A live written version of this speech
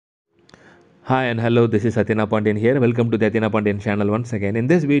Hi and hello, this is ATHEENAPANDIAN here. Welcome to the ATHEENAPANDIAN channel once again. In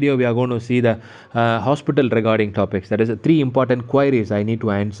this video, we are going to see the hospital regarding topics. That is three important queries I need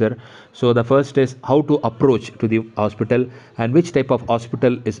to answer. So the first is how to approach to the hospital and which type of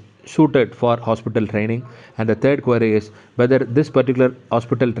hospital is suited for hospital training. And the third query is whether this particular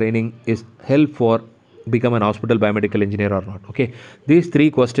hospital training is help for become an hospital biomedical engineer or not. Okay, these three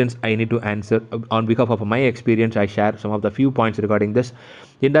questions I need to answer on behalf of my experience. I share some of the few points regarding this.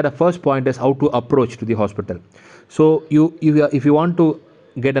 In that, the first point is how to approach to the hospital. So if you want to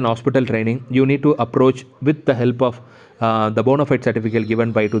get an hospital training, you need to approach with the help of the Bonafide certificate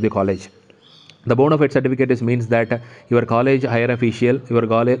given by to the college. The Bonafide certificate means that your college higher official, your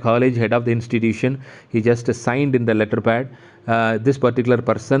college head of the institution, he just signed in the letter pad. This particular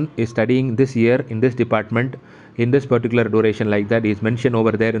person is studying this year in this department in this particular duration, like that is mentioned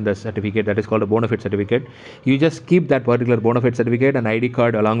over there in the certificate. That is called a Bonafide certificate. You just keep that particular Bonafide certificate and ID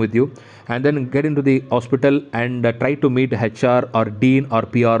card along with you, and then get into the hospital and try to meet HR or dean or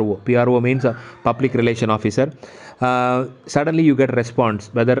PRO. PRO means a public relation officer. Suddenly you get a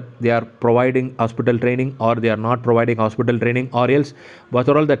response whether they are providing hospital training or they are not providing hospital training, or else what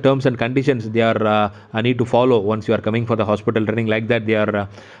are all the terms and conditions they are need to follow once you are coming for the hospital training, like that they are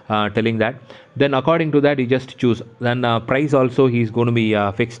telling that. Then according to that you just choose. Then price also he is going to be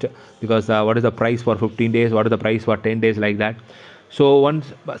fixed, because what is the price for 15 days, what is the price for 10 days, like that. So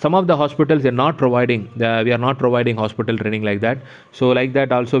once some of the hospitals are not providing we are not providing hospital training, like that. So like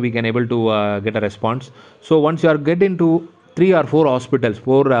that also we can able to get a response. So once you are get into three or four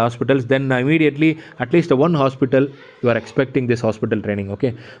hospitals, then immediately at least one hospital you are expecting this hospital training.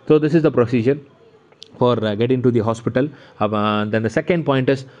 Okay, so this is the procedure for getting to the hospital. Then the second point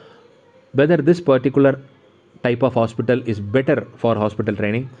is whether this particular type of hospital is better for hospital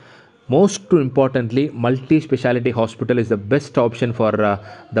training. Most importantly, multi-speciality hospital is the best option for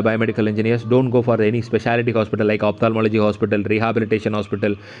the biomedical engineers. Don't go for any specialty hospital like ophthalmology hospital, rehabilitation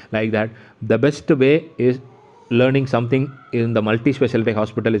hospital, like that. The best way is learning something in the multi-specialty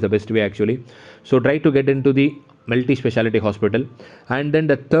hospital is the best way actually. So try to get into the multi-speciality hospital. And then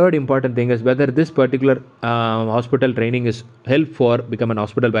the third important thing is whether this particular hospital training is help for become an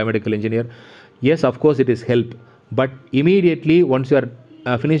hospital biomedical engineer. Yes, of course it is help, but immediately once you are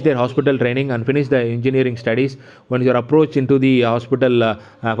finish their hospital training and finish the engineering studies, when your approach into the hospital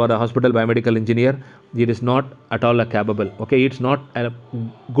for the hospital biomedical engineer, it is not at all capable. Okay, it's not a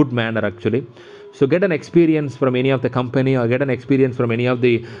good manner actually. So get an experience from any of the company, or get an experience from any of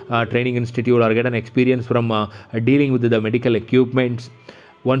the training institute, or get an experience from dealing with the medical equipments.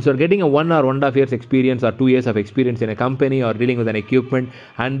 Once you're getting a 1 or 1.5 years experience or 2 years of experience in a company or dealing with an equipment,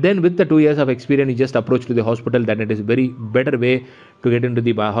 and then with the 2 years of experience you just approach to the hospital, then it is very better way to get into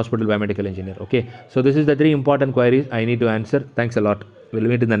the hospital biomedical engineer. Okay, so this is the three important queries I need to answer. Thanks a lot. We'll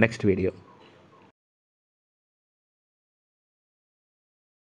meet in the next video.